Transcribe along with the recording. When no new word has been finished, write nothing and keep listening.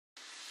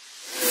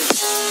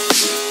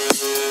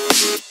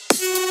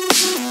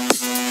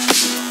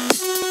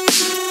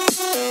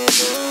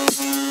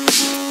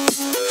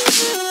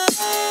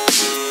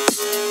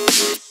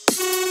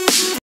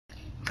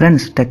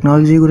Friends,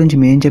 technology గురించి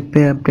మేము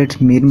చెప్పే అప్డేట్స్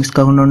మీరు మిస్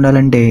కాకుండా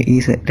ఉండాలంటే ఈ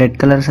రెడ్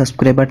కలర్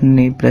సబ్స్క్రైబ్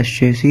బటన్ని ప్రెస్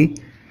చేసి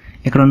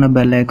ఇక్కడ ఉన్న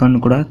బెల్ ఐకాన్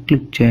కూడా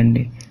క్లిక్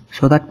చేయండి.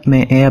 సో దట్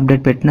మేము ఏ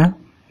అప్డేట్ పెట్టినా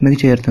మీకు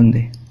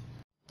చేరుతుంది.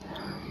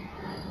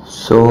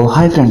 సో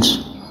హాయ్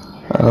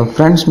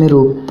ఫ్రెండ్స్, మీరు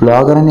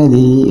బ్లాగర్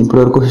అనేది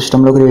ఇప్పటివరకు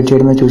సిస్టంలో క్రియేట్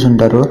చేయడమే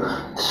చూసుంటారు.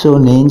 సో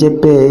నేను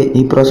చెప్పే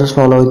ఈ ప్రాసెస్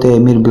ఫాలో అయితే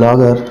మీరు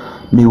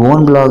మీ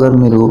ఓన్ బ్లాగర్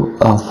మీరు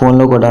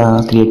ఫోన్లో కూడా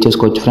క్రియేట్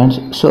చేసుకోవచ్చు ఫ్రెండ్స్.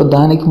 సో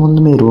దానికి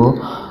ముందు మీరు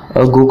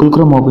గూగుల్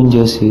క్రోమ్ ఓపెన్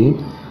చేసి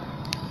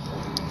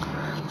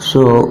సో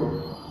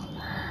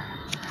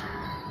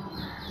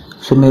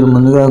మీరు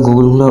ముందుగా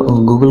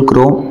గూగుల్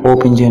క్రోమ్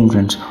ఓపెన్ చేయండి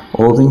ఫ్రెండ్స్.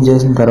 ఓపెన్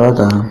చేసిన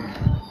తర్వాత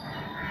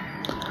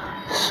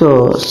సో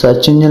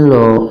సెర్చ్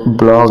ఇంజిన్లో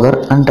బ్లాగర్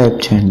అని టైప్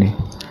చేయండి.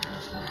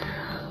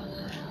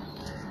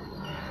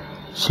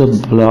 సో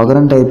బ్లాగర్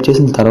అని టైప్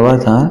చేసిన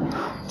తర్వాత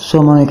సో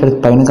మనం ఇక్కడ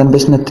పైన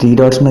కనిపిస్తున్న 3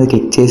 డాట్స్ మీద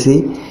క్లిక్ చేసి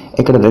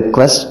ఇక్కడ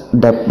రిక్వెస్ట్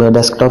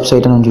డెస్క్టాప్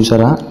సైట్ అని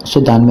చూసారా, సో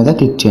దాని మీద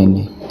క్లిక్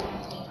చేయండి.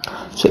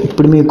 సో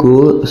ఇప్పుడు మీకు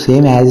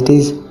సేమ్ యాజ్ ఇట్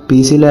ఈజ్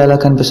పీసీలో ఎలా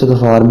కనిపిస్తుంది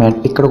ఫార్మాట్,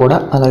 ఇక్కడ కూడా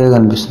అలాగే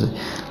కనిపిస్తుంది.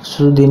 సో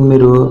దీన్ని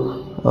మీరు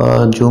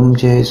జూమ్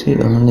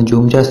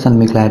చేస్తాను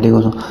మీ క్లారిటీ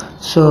కోసం.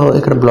 సో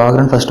ఇక్కడ బ్లాగర్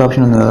అని ఫస్ట్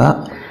ఆప్షన్ ఉంది కదా,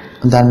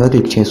 దాని మీద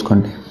క్లిక్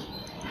చేసుకోండి.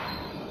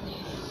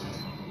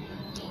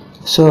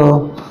 సో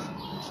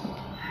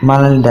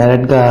మనల్ని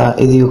డైరెక్ట్గా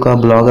ఇది ఒక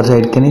బ్లాగర్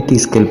సైట్కి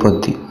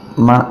తీసుకెళ్ళిపోద్ది.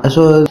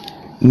 సో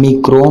మీ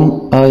క్రోమ్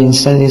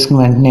ఇన్స్టాల్ చేసుకున్న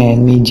వెంటనే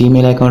మీ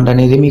జీమెయిల్ అకౌంట్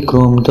అనేది మీ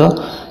క్రోమ్తో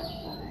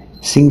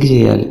సింక్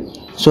చేయాలి.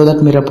 సో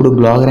దట్ మీరు అప్పుడు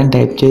బ్లాగర్ అని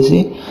టైప్ చేసి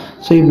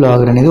సో ఈ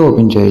బ్లాగర్ అనేది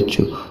ఓపెన్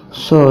చేయొచ్చు.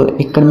 సో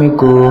ఇక్కడ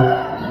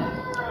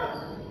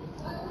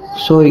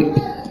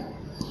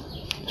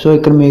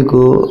మీకు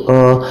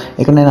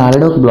ఇక్కడ నేను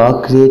ఆల్రెడీ ఒక బ్లాగ్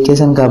క్రియేట్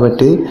చేశాను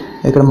కాబట్టి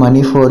ఇక్కడ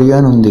మనీ ఫర్ యూ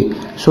అని ఉంది.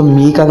 సో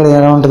మీకు అక్కడ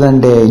ఎలా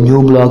ఉంటుందంటే న్యూ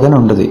బ్లాగ్ అని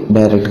ఉంటుంది,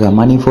 డైరెక్ట్గా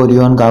మనీ ఫర్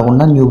యూ అని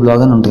కాకుండా న్యూ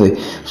బ్లాగ్ అని ఉంటుంది.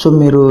 సో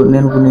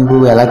నేను మీకు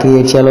ఎలా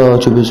క్రియేట్ చేయాలో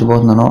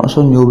చూపించబోతున్నాను. సో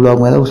న్యూ బ్లాగ్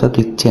మీద ఒకసారి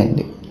క్లిక్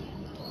చేయండి.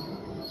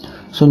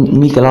 సో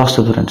మీకు ఎలా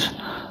వస్తుంది ఫ్రెండ్స్,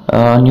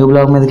 న్యూ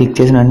బ్లాగ్ మీద క్లిక్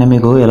చేసిన వెంటనే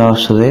మీకు ఎలా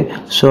వస్తుంది.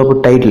 సో అప్పుడు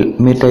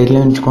మీరు టైటిల్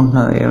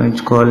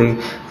ఎంచుకోవాలి.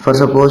 ఫర్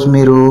సపోజ్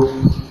మీరు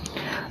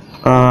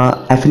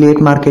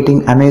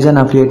అమెజాన్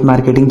అఫిలియేట్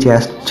మార్కెటింగ్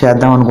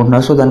చేద్దాం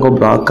అనుకుంటున్నారు. సో దానికి ఒక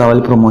బ్లాగ్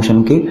కావాలి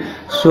ప్రమోషన్కి.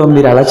 సో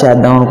మీరు అలా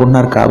చేద్దాం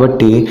అనుకుంటున్నారు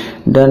కాబట్టి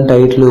దాని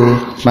టైటిల్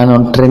మనం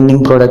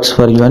ట్రెండింగ్ ప్రొడక్ట్స్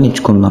ఫర్ యూ అని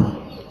ఇచ్చుకుందాం.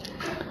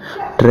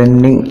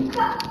 Trending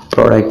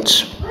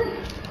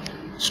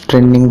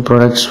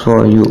products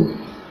for you.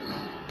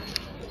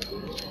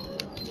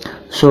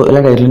 So ఇలా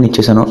టైటిల్ని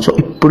ఇచ్చేసాను. సో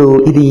ఇప్పుడు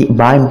ఇది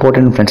బాగా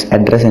ఇంపార్టెంట్ ఫ్రెండ్స్,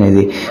 అడ్రస్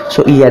అనేది. సో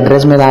ఈ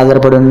అడ్రస్ మీద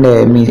ఆధారపడి ఉండే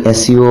మీ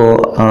ఎస్ఈఓ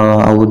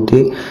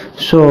అవుద్ది.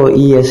 సో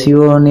ఈ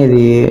ఎస్ఈఓ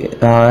అనేది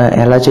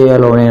ఎలా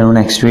చేయాలో నేను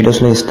నెక్స్ట్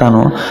వీడియోస్లో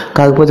ఇస్తాను.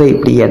 కాకపోతే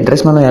ఇప్పుడు ఈ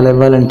అడ్రస్ మనం ఎలా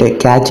ఇవ్వాలంటే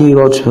క్యాచీ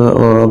వర్డ్స్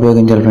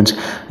ఉపయోగించాలి friends.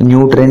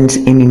 New trends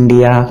in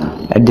India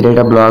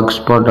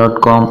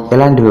 @blogspot.com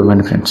ఇలాంటివి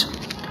ఇవ్వండి friends.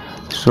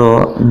 So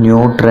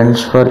new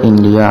trends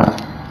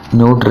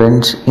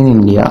in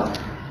India.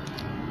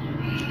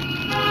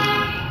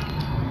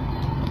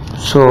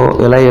 So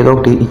ఇలా ఏదో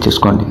ఒకటి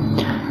ఇచ్చేసుకోండి.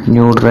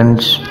 New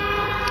trends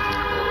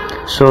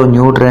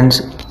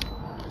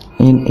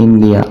in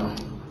India,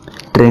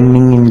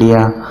 trending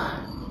India.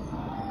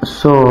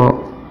 So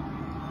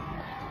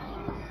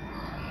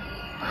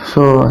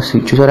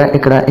చూసారా,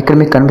 ఇక్కడ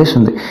మీకు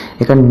కనిపిస్తుంది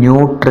ఇక్కడ new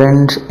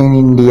trends in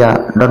India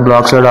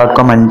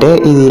 .blogspot.com అంటే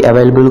ఇది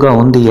అవైలబుల్గా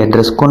ఉంది. ఈ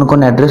అడ్రస్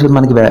కొన్ని అడ్రస్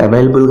మనకి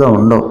అవైలబుల్గా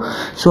ఉండవు.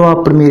 సో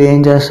అప్పుడు మీరు ఏం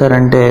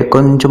చేస్తారంటే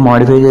కొంచెం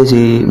మాడిఫై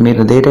చేసి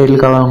మీరు అదే టైటిల్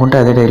కావాలనుకుంటే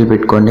అదే టైటిల్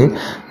పెట్టుకోండి,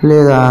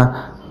 లేదా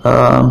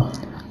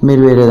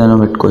మీరు వేరే ఏదైనా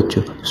పెట్టుకోవచ్చు.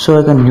 సో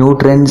ఇక్కడ new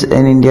trends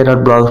in India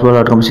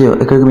 .blogspot.com. So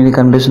ఇక్కడ మీకు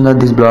కనిపిస్తుంది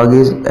this blog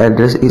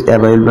address is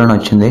available అని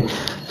వచ్చింది.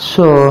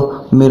 సో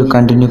మీరు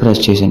కంటిన్యూ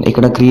ప్రెస్ చేసేయండి.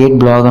 ఇక్కడ క్రియేట్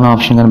బ్లాగ్ అనే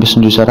ఆప్షన్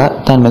కనిపిస్తుంది చూసారా,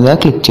 దాని మీద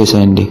క్లిక్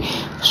చేసేయండి.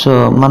 సో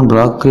మన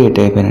బ్లాగ్ క్రియేట్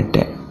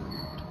అయిపోయినట్టే.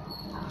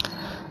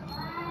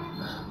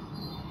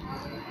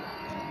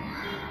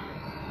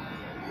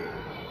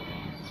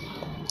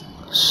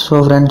 సో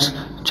ఫ్రెండ్స్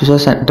చూసా,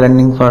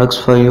 trending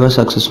products for you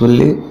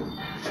successfully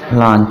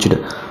launched.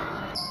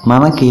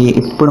 మనకి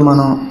ఇప్పుడు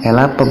మనం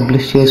ఎలా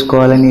పబ్లిష్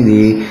చేసుకోవాలనేది,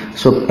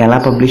 సో ఎలా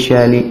పబ్లిష్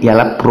చేయాలి,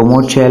 ఎలా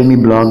ప్రమోట్ చేయాలి మీ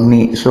బ్లాగ్ని,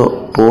 సో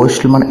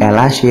పోస్టులు మనం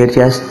ఎలా షేర్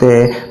చేస్తే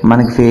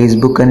మనకి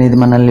ఫేస్బుక్ అనేది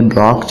మనల్ని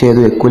బ్లాక్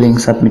చేయదు, ఎక్కువ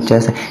లింక్స్ సబ్మిట్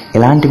చేస్తే,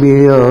 ఇలాంటి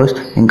వీడియోస్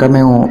ఇంకా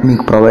మేము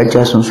మీకు ప్రొవైడ్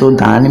చేస్తాం. సో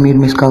దాన్ని మీరు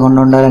మిస్ కాకుండా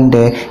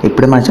ఉండాలంటే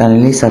ఇప్పుడే మా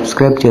ఛానల్ని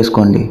సబ్స్క్రైబ్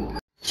చేసుకోండి.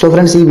 సో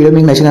ఫ్రెండ్స్, ఈ వీడియో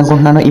మీకు నచ్చింది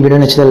అనుకుంటున్నాను. ఈ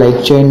వీడియో నచ్చితే లైక్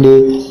చేయండి.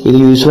 ఇది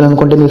యూస్ఫుల్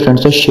అనుకుంటే మీ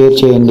ఫ్రెండ్స్తో షేర్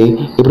చేయండి.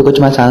 ఇప్పుడు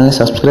వచ్చి మా ఛానల్ని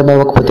సబ్స్క్రైబ్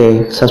అవ్వకపోతే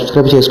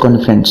సబ్స్క్రైబ్ చేసుకోండి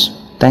ఫ్రెండ్స్.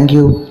 Thank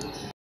you.